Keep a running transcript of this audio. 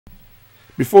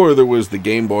Before there was the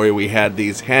Game Boy, we had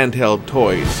these handheld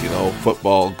toys, you know,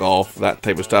 football, golf, that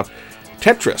type of stuff.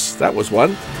 Tetris, that was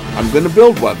one. I'm going to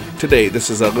build one today. This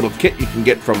is a little kit you can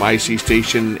get from IC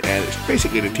Station, and it's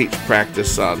basically to teach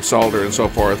practice on solder and so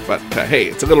forth, but hey,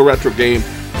 it's a little retro game.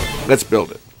 Let's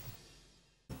build it.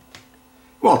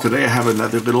 Well, today I have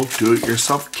another little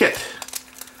do-it-yourself kit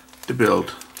to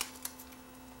build.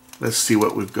 Let's see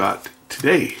what we've got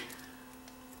today.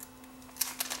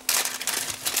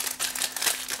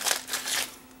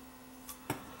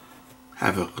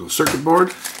 Have a little circuit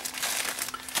board.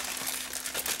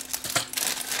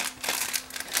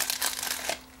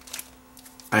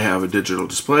 I have a digital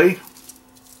display.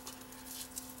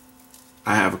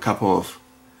 I have a couple of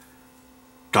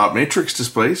dot matrix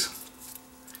displays.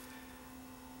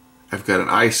 I've got an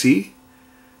IC.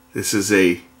 This is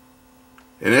an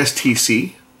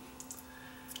STC,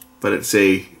 but it's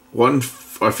a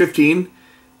 15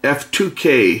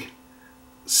 F2K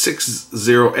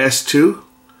 60S2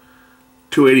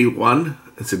 281.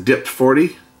 It's a DIP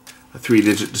 40, a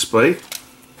 3-digit display.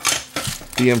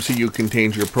 The MCU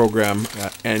contains your program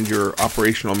and your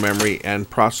operational memory and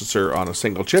processor on a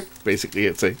single chip. Basically,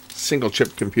 it's a single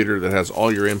chip computer that has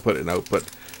all your input and output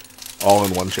all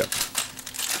in one chip.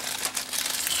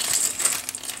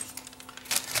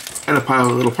 And a pile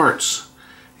of little parts,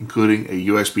 including a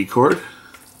USB cord,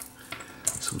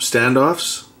 some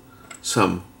standoffs,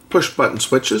 some push button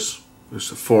switches. There's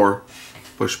the 4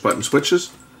 push button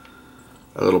switches,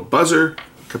 a little buzzer,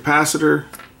 capacitor,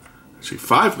 actually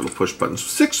 5 little push buttons,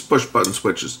 6 push button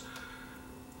switches.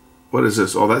 What is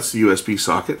this? Oh, that's the USB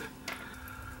socket.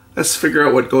 Let's figure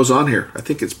out what goes on here. I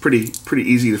think it's pretty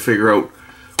easy to figure out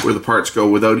where the parts go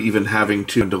without even having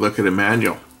to look at a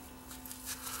manual.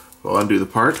 We'll undo the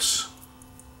parts.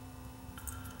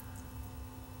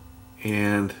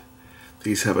 And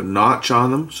these have a notch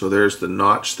on them, so there's the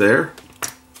notch there.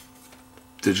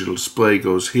 Digital display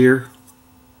goes here.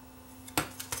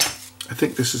 I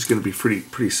think this is going to be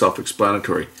pretty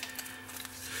self-explanatory.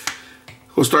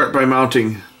 We'll start by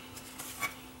mounting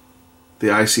the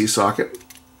IC socket.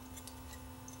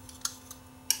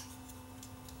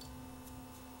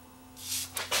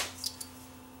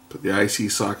 Put the IC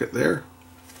socket there.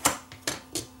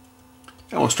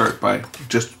 And we'll start by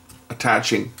just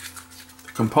attaching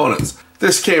the components.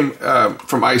 This came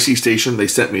from IC Station. They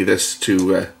sent me this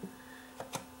to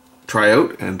try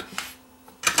out and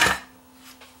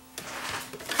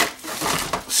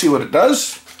see what it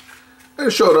does. I'm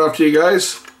gonna show it off to you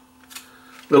guys.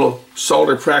 Little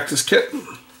solder practice kit.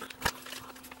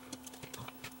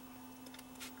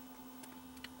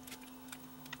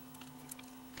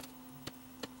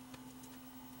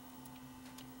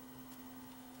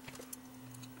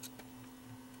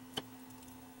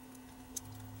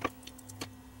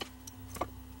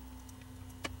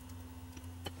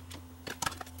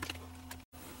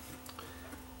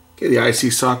 Okay, the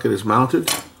IC socket is mounted.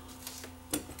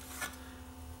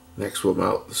 Next we'll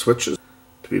mount the switches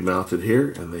to be mounted here,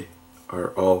 and they are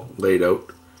all laid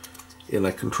out in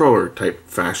a controller type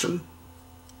fashion.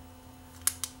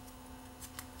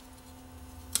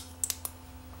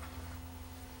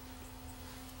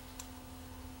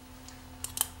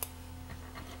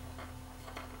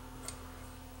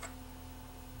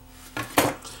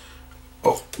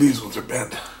 Oh, these ones are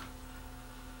bent.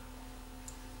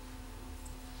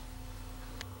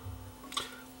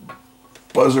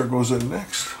 Buzzer goes in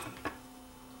next.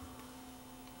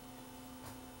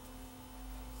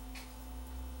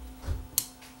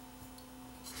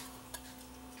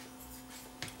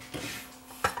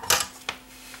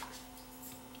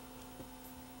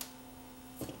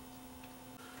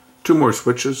 Two more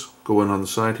switches go in on the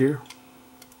side here.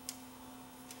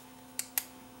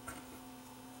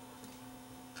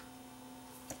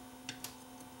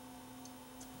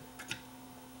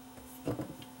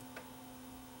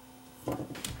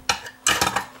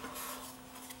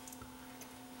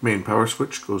 Main power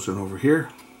switch goes in over here.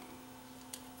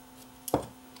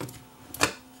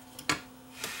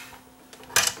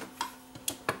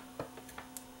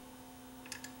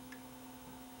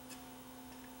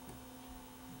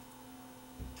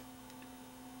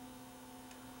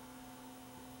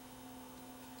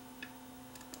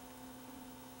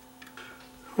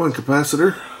 One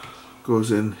capacitor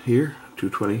goes in here.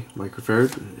 220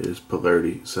 microfarad is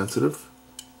polarity sensitive.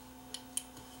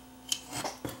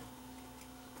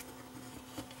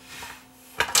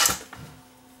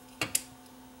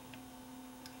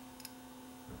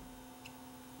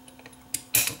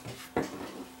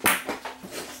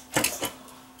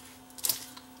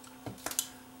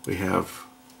 We have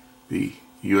the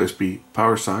USB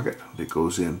power socket that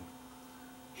goes in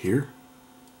here.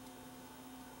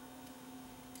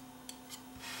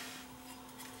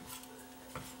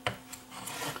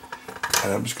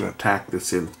 And I'm just going to tack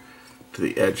this in to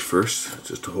the edge first,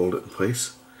 just to hold it in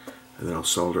place. And then I'll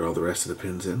solder all the rest of the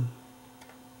pins in.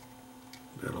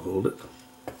 That'll hold it.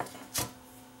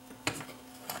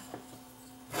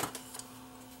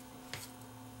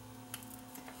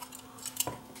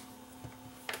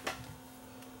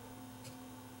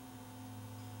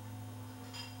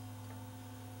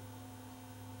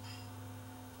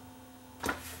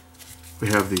 We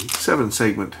have the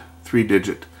 7-segment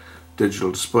 3-digit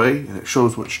digital display, and it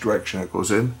shows which direction it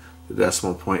goes in, the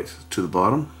decimal point to the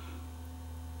bottom.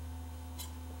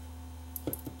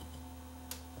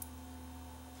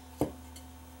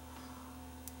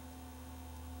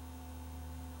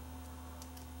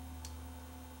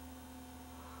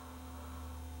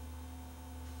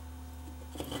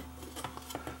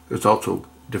 There's also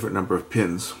a different number of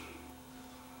pins,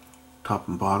 top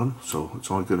and bottom, so it's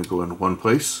only going to go in one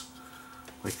place,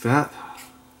 like that.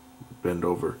 Bend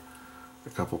over a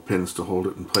couple pins to hold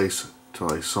it in place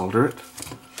until I solder it.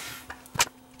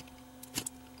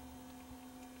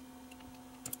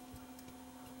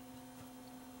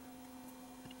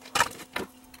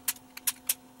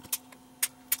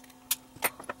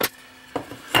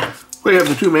 We have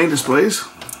the two main displays.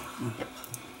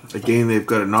 Again, they've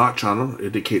got a notch on them. It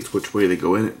indicates which way they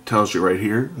go in. It tells you right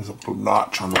here. There's a little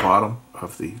notch on the bottom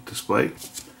of the display.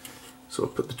 So I'll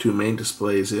put the two main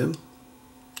displays in.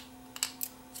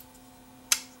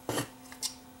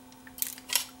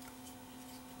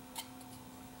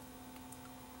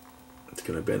 It's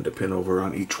going to bend a pin over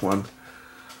on each one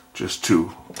just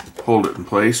to hold it in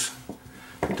place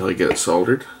until I get it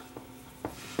soldered.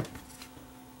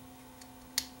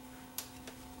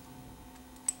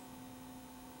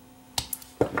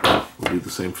 We'll do the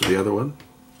same for the other one.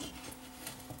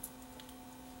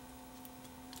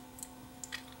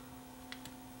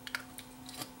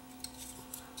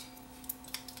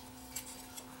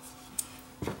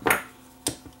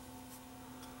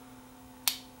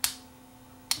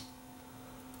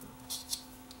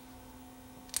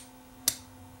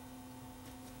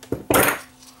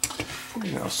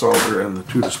 Now solder in the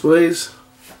two displays,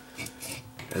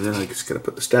 and then I'm just going to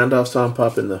put the standoffs on,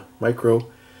 pop in the micro,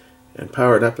 and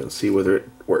power it up and see whether it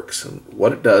works and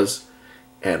what it does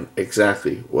and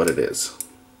exactly what it is.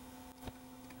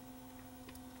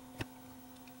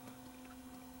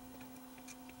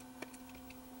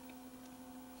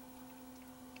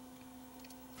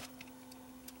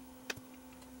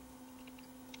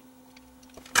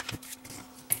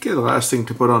 Okay, the last thing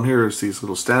to put on here is these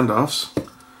little standoffs.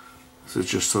 This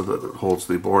is just so that it holds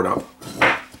the board up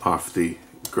off the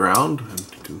ground, and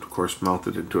you can of course mount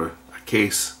it into a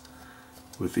case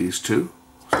with these two.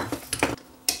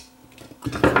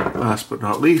 Last but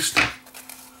not least,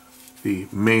 the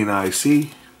main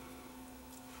IC.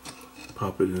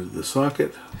 Pop it into the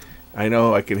socket. I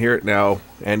know, I can hear it now.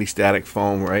 Anti-static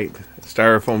foam, right?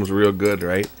 Styrofoam's real good,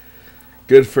 right?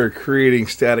 Good for creating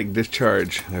static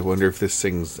discharge. I wonder if this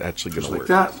thing's actually going to work.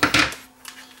 Like that.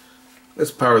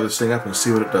 Let's power this thing up and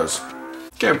see what it does.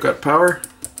 Okay, I've got power.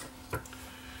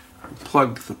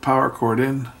 Plugged the power cord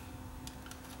in.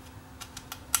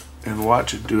 And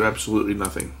watch it do absolutely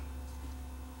nothing.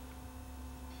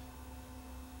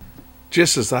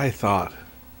 Just as I thought.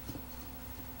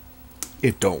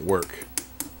 It don't work.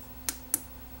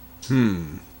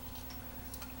 I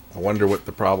wonder what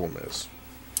the problem is.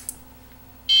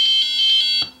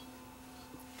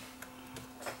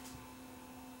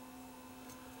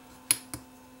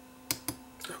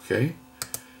 Okay.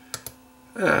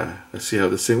 Let's see how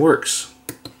this thing works.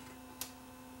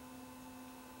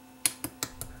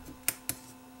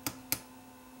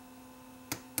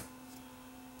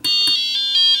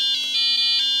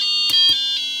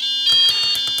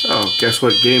 Oh, guess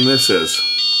what game this is?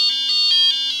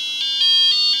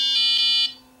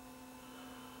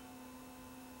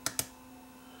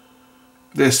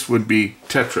 This would be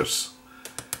Tetris.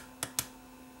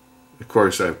 Of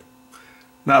course, I'm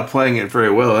not playing it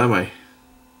very well, am I?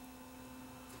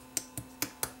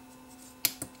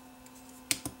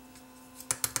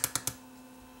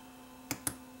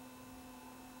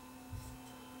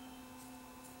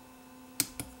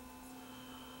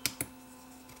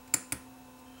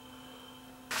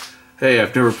 Hey,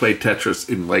 I've never played Tetris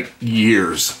in like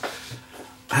years.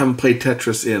 I haven't played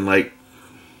Tetris in like...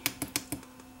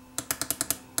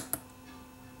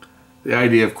 The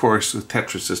idea, of course, with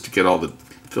Tetris is to get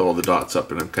fill all the dots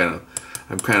up, and I'm kind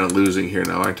of losing here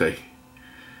now, aren't I?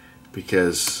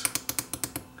 Because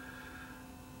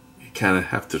you kind of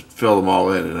have to fill them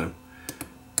all in, and I'm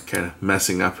kind of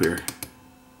messing up here.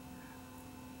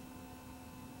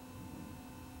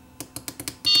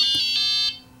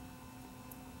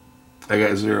 I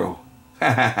got 0.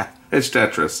 It's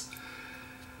Tetris.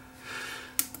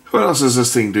 What else does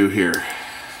this thing do here?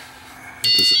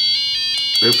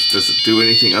 Does it do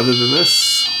anything other than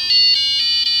this?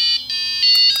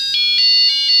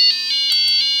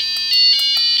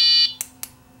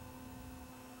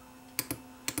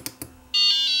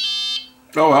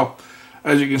 Oh well,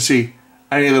 as you can see,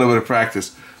 I need a little bit of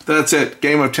practice. That's it,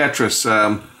 game of Tetris.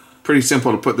 Pretty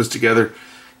simple to put this together.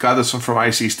 Got this one from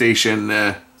IC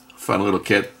Station. Fun little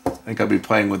kit. I think I'll be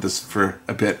playing with this for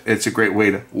a bit. It's a great way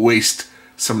to waste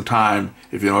some time,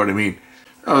 if you know what I mean.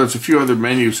 Oh, there's a few other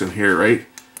menus in here, right,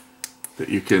 that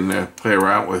you can play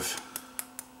around with.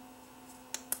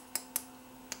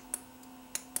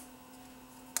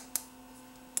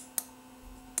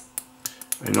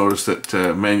 I noticed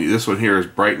that menu. This one here is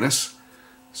brightness,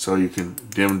 so you can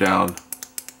dim down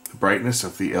the brightness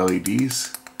of the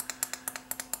LEDs.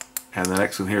 And the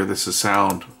next one here, this is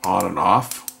sound on and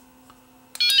off.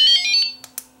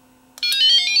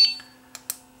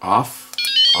 Off,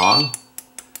 on.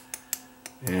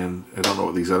 And I don't know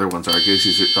what these other ones are. I guess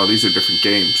these are different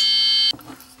games.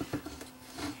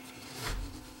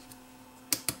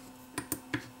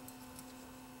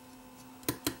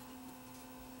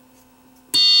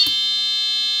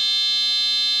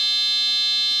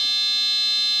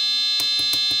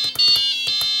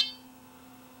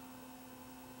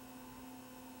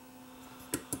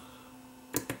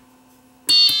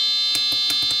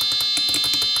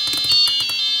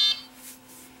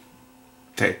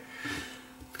 Okay,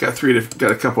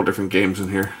 got a couple different games in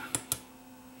here.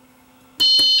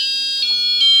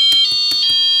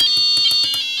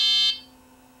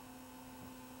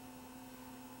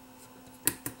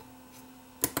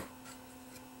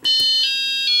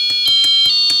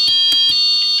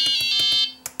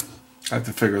 I have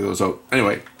to figure those out.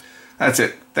 Anyway, that's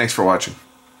it. Thanks for watching.